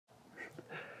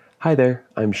Hi there,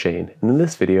 I'm Shane, and in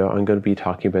this video I'm going to be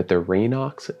talking about the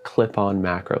Raynox clip-on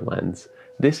macro lens.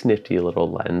 This nifty little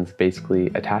lens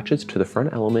basically attaches to the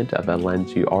front element of a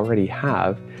lens you already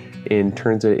have and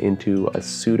turns it into a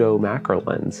pseudo macro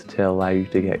lens to allow you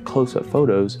to get close-up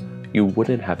photos you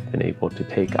wouldn't have been able to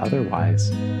take otherwise.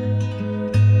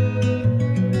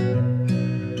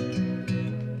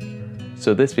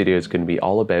 So this video is going to be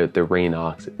all about the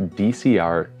Raynox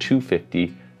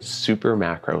DCR-250 super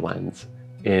macro lens.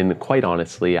 And quite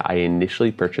honestly, I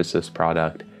initially purchased this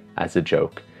product as a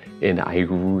joke, and I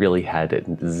really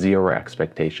had zero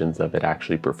expectations of it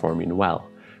actually performing well.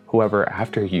 However,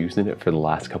 after using it for the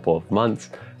last couple of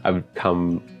months, I've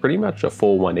come pretty much a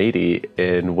full 180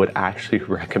 and would actually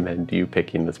recommend you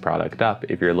picking this product up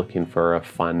if you're looking for a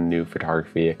fun new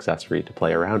photography accessory to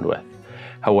play around with.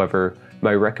 However,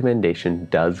 my recommendation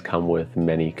does come with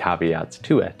many caveats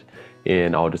to it,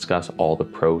 and I'll discuss all the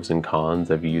pros and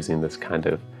cons of using this kind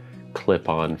of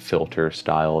clip-on filter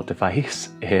style device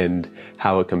and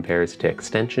how it compares to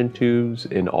extension tubes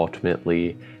and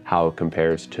ultimately how it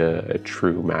compares to a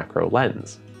true macro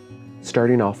lens.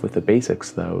 Starting off with the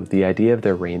basics though, the idea of the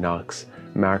Raynox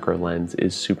macro lens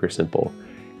is super simple.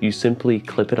 You simply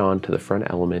clip it onto the front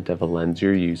element of a lens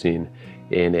you're using,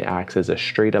 and it acts as a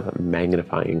straight up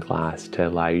magnifying glass to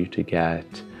allow you to get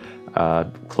a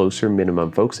closer minimum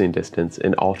focusing distance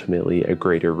and ultimately a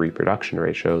greater reproduction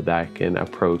ratio that can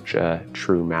approach a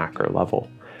true macro level.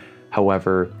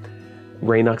 However,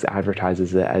 Raynox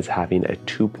advertises it as having a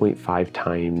 2.5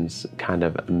 times kind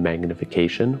of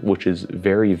magnification, which is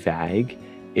very vague,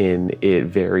 and it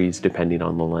varies depending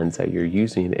on the lens that you're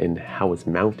using and how it's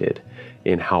mounted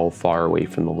and how far away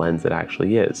from the lens it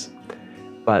actually is.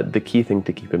 But the key thing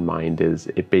to keep in mind is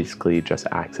it basically just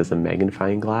acts as a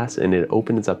magnifying glass, and it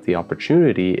opens up the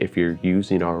opportunity if you're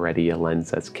using already a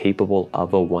lens that's capable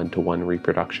of a 1-to-1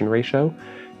 reproduction ratio.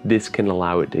 This can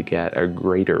allow it to get a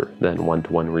greater than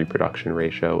 1-to-1 reproduction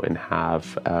ratio and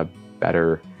have a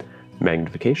better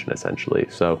magnification essentially.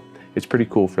 So it's pretty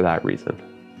cool for that reason.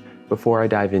 Before I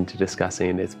dive into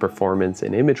discussing its performance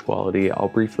and image quality, I'll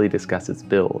briefly discuss its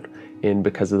build. And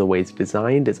because of the way it's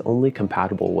designed, it's only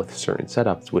compatible with certain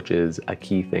setups, which is a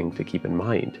key thing to keep in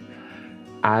mind.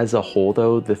 As a whole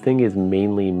though, the thing is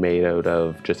mainly made out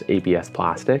of just ABS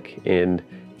plastic, and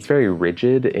it's very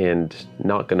rigid and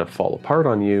not going to fall apart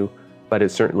on you, but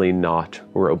it's certainly not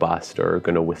robust or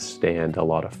going to withstand a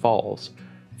lot of falls.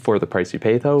 For the price you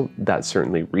pay though, that's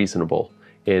certainly reasonable.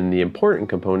 And the important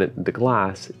component, the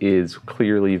glass, is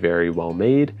clearly very well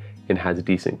made and has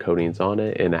decent coatings on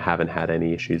it, and I haven't had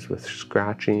any issues with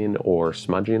scratching or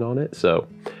smudging on it. So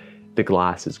the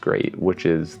glass is great, which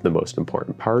is the most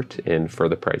important part, and for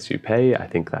the price you pay, I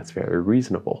think that's very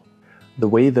reasonable. The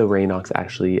way the Raynox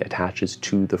actually attaches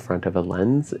to the front of a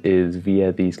lens is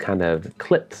via these kind of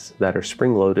clips that are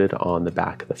spring-loaded on the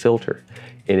back of the filter.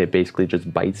 And it basically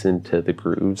just bites into the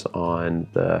grooves on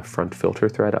the front filter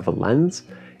thread of a lens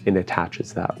and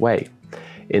attaches that way.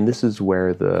 And this is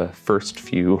where the first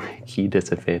few key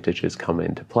disadvantages come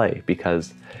into play,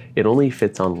 because it only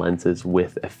fits on lenses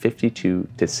with a 52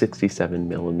 to 67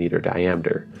 millimeter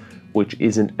diameter, which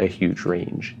isn't a huge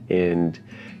range. And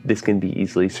this can be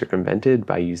easily circumvented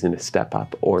by using a step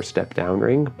up or step down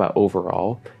ring, but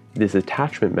overall, this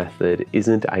attachment method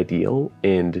isn't ideal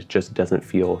and just doesn't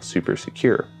feel super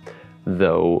secure.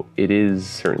 Though it is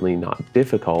certainly not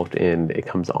difficult and it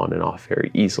comes on and off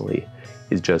very easily,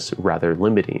 is just rather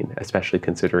limiting, especially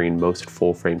considering most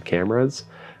full frame cameras,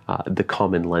 the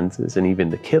common lenses and even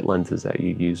the kit lenses that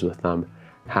you use with them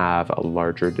have a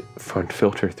larger front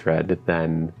filter thread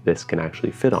than this can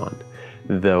actually fit on.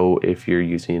 Though if you're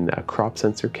using a crop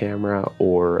sensor camera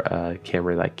or a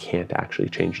camera that can't actually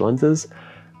change lenses,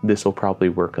 this will probably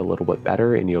work a little bit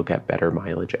better and you'll get better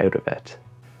mileage out of it.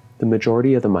 The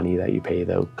majority of the money that you pay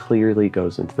though clearly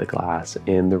goes into the glass,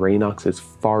 and the Raynox is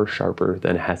far sharper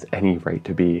than it has any right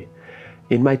to be.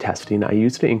 In my testing, I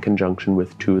used it in conjunction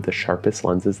with two of the sharpest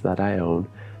lenses that I own,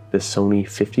 the Sony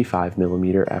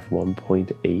 55mm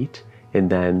f1.8 and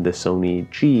then the Sony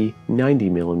G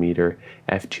 90mm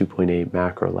f2.8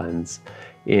 macro lens.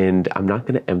 And I'm not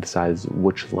going to emphasize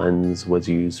which lens was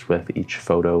used with each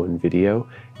photo and video,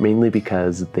 mainly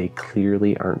because they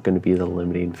clearly aren't going to be the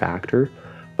limiting factor.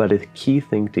 But a key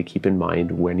thing to keep in mind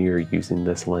when you're using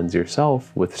this lens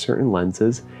yourself, with certain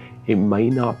lenses, it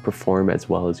might not perform as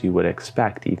well as you would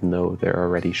expect, even though they're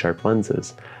already sharp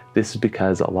lenses. This is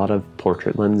because a lot of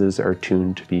portrait lenses are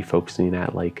tuned to be focusing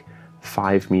at like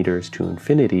 5 meters to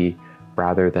infinity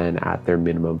rather than at their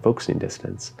minimum focusing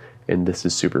distance. And this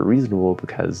is super reasonable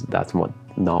because that's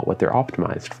not what they're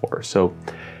optimized for. So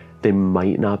they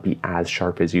might not be as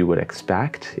sharp as you would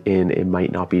expect, and it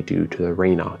might not be due to the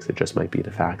Raynox. It just might be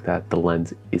the fact that the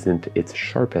lens isn't its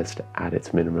sharpest at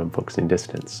its minimum focusing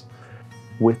distance.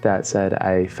 With that said,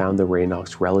 I found the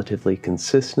Raynox relatively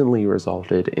consistently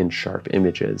resulted in sharp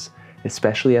images,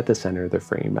 especially at the center of the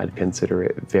frame. I'd consider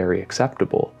it very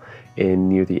acceptable. And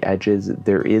near the edges,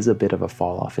 there is a bit of a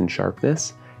fall off in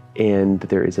sharpness, and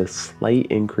there is a slight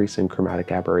increase in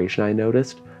chromatic aberration I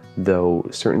noticed, though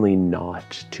certainly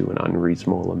not to an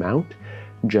unreasonable amount,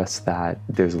 just that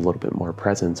there's a little bit more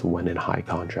presence when in high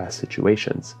contrast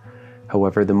situations.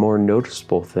 However, the more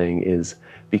noticeable thing is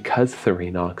because the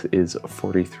Raynox is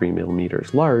 43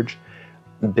 millimeters large,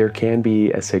 there can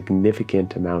be a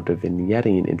significant amount of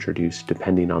vignetting introduced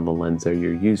depending on the lens that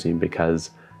you're using,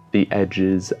 because the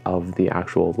edges of the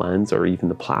actual lens or even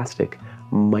the plastic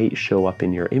might show up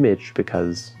in your image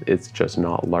because it's just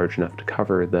not large enough to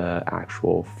cover the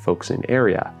actual focusing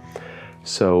area.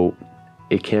 So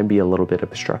it can be a little bit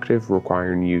obstructive,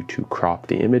 requiring you to crop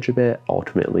the image a bit,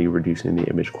 ultimately reducing the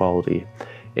image quality.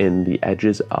 And the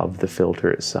edges of the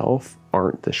filter itself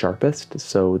aren't the sharpest,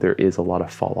 so there is a lot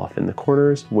of fall off in the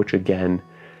corners, which again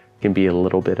can be a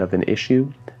little bit of an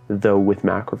issue. Though with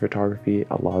macro photography,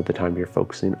 a lot of the time you're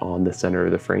focusing on the center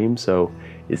of the frame, so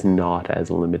it's not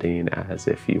as limiting as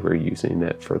if you were using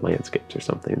it for landscapes or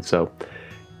something. So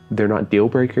they're not deal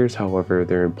breakers, however,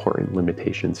 they're important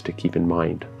limitations to keep in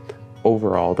mind.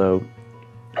 Overall though,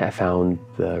 I found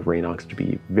the Raynox to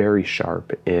be very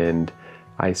sharp, and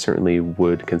I certainly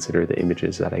would consider the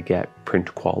images that I get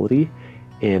print quality,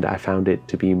 and I found it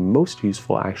to be most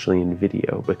useful actually in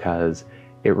video because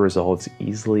it resolves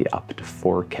easily up to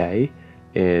 4K,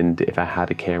 and if I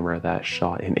had a camera that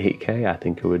shot in 8K, I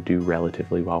think it would do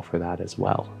relatively well for that as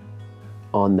well.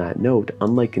 On that note,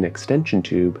 unlike an extension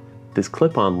tube, this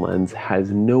clip-on lens has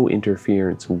no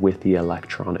interference with the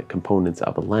electronic components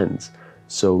of a lens,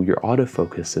 so your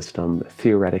autofocus system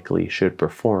theoretically should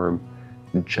perform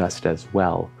just as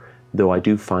well, though I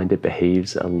do find it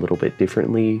behaves a little bit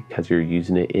differently because you're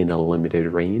using it in a limited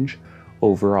range.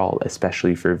 Overall,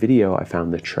 especially for video, I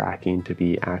found the tracking to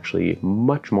be actually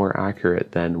much more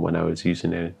accurate than when I was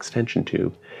using an extension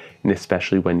tube, and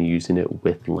especially when using it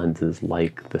with lenses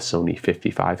like the Sony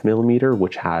 55mm,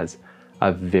 which has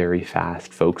a very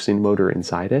fast focusing motor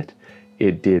inside it.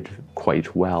 It did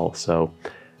quite well, so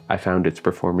I found its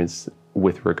performance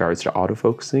with regards to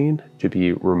autofocusing to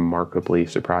be remarkably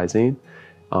surprising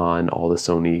on all the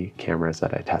Sony cameras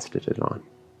that I tested it on.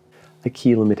 A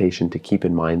key limitation to keep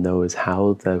in mind though is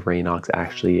how the Raynox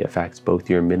actually affects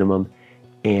both your minimum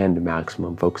and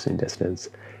maximum focusing distance,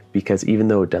 because even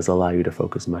though it does allow you to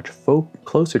focus much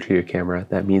closer to your camera,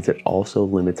 that means it also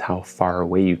limits how far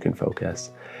away you can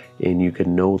focus, and you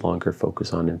can no longer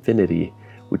focus on infinity,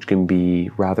 which can be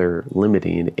rather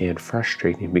limiting and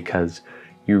frustrating because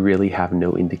you really have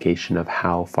no indication of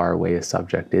how far away a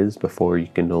subject is before you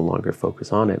can no longer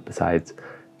focus on it, besides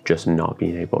just not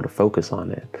being able to focus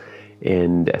on it.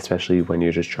 And especially when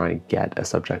you're just trying to get a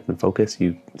subject in focus,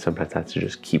 you sometimes have to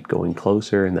just keep going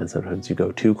closer, and then sometimes you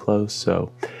go too close.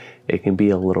 So it can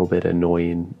be a little bit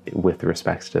annoying with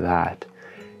respects to that.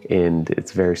 And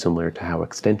it's very similar to how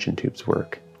extension tubes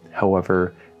work.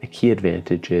 However, a key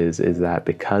advantage is that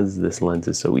because this lens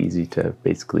is so easy to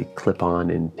basically clip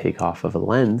on and take off of a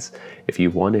lens, if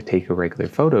you want to take a regular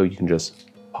photo, you can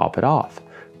just pop it off.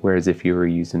 Whereas if you were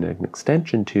using an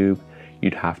extension tube,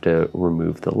 you'd have to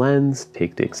remove the lens,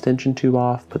 take the extension tube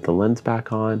off, put the lens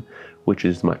back on, which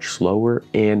is much slower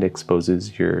and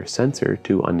exposes your sensor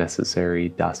to unnecessary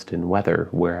dust and weather,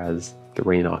 whereas the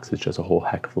Raynox is just a whole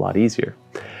heck of a lot easier.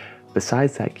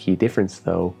 Besides that key difference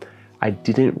though, I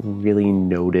didn't really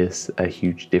notice a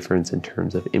huge difference in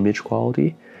terms of image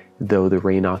quality, though the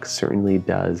Raynox certainly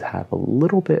does have a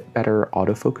little bit better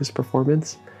autofocus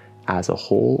performance. As a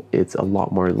whole, it's a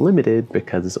lot more limited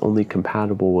because it's only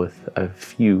compatible with a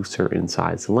few certain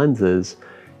size lenses,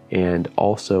 and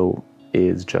also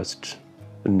is just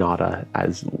not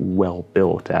as well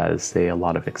built as, say, a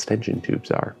lot of extension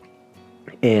tubes are.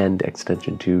 And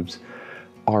extension tubes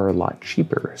are a lot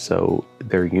cheaper, so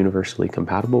they're universally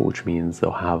compatible, which means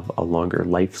they'll have a longer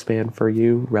lifespan for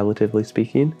you, relatively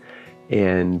speaking,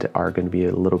 and are going to be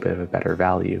a little bit of a better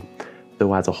value.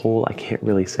 Though as a whole, I can't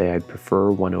really say I'd prefer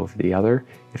one over the other.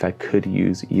 If I could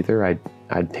use either,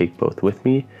 I'd take both with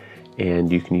me,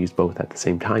 and you can use both at the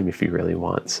same time if you really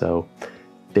want. So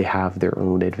they have their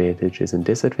own advantages and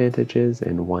disadvantages,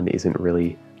 and one isn't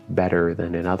really better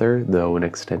than another, though an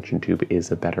extension tube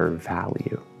is a better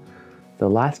value. The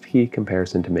last key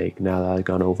comparison to make, now that I've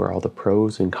gone over all the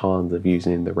pros and cons of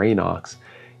using the Raynox,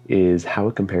 is how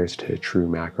it compares to a true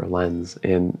macro lens.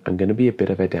 And I'm going to be a bit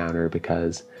of a downer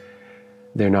because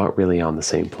they're not really on the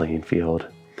same playing field.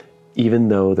 Even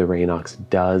though the Raynox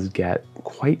does get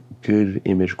quite good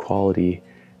image quality,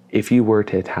 if you were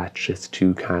to attach this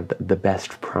to kind of the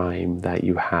best prime that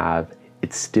you have,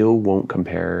 it still won't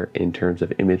compare in terms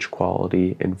of image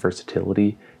quality and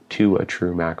versatility to a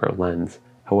true macro lens.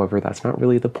 However, that's not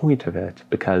really the point of it,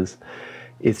 because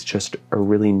it's just a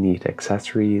really neat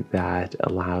accessory that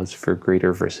allows for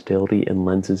greater versatility in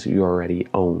lenses you already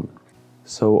own.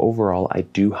 So overall, I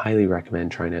do highly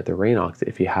recommend trying out the Raynox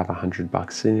if you have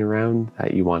 $100 sitting around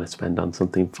that you want to spend on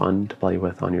something fun to play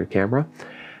with on your camera.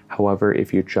 However,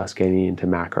 if you're just getting into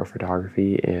macro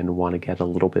photography and want to get a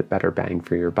little bit better bang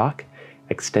for your buck,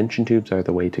 extension tubes are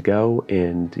the way to go,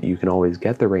 and you can always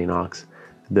get the Raynox,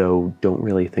 though don't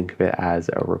really think of it as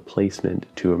a replacement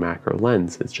to a macro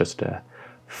lens. It's just a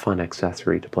fun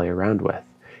accessory to play around with,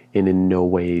 and in no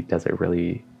way does it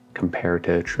really compare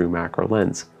to a true macro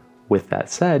lens. With that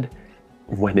said,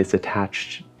 when it's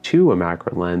attached to a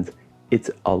macro lens,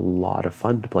 it's a lot of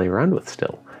fun to play around with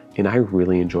still. And I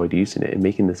really enjoyed using it, and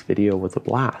making this video was a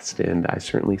blast, and I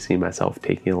certainly see myself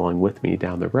taking it along with me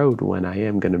down the road when I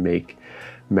am going to make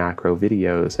macro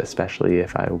videos, especially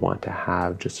if I want to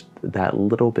have just that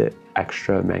little bit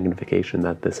extra magnification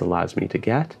that this allows me to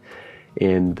get,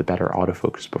 and the better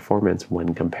autofocus performance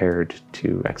when compared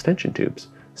to extension tubes.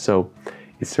 So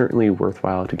it's certainly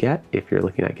worthwhile to get if you're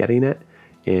looking at getting it,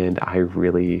 and I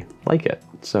really like it.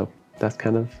 So that's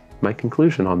kind of my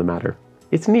conclusion on the matter.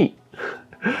 It's neat.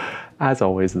 As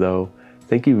always though,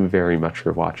 thank you very much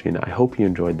for watching. I hope you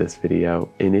enjoyed this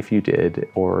video, and if you did,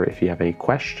 or if you have any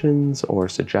questions or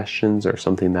suggestions or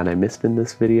something that I missed in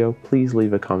this video, please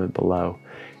leave a comment below.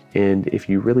 And if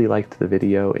you really liked the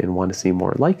video and want to see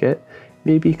more like it,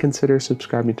 maybe consider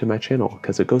subscribing to my channel,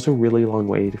 because it goes a really long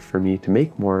way for me to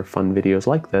make more fun videos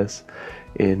like this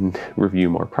and review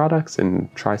more products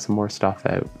and try some more stuff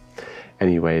out.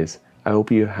 Anyways, I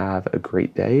hope you have a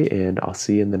great day, and I'll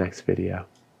see you in the next video.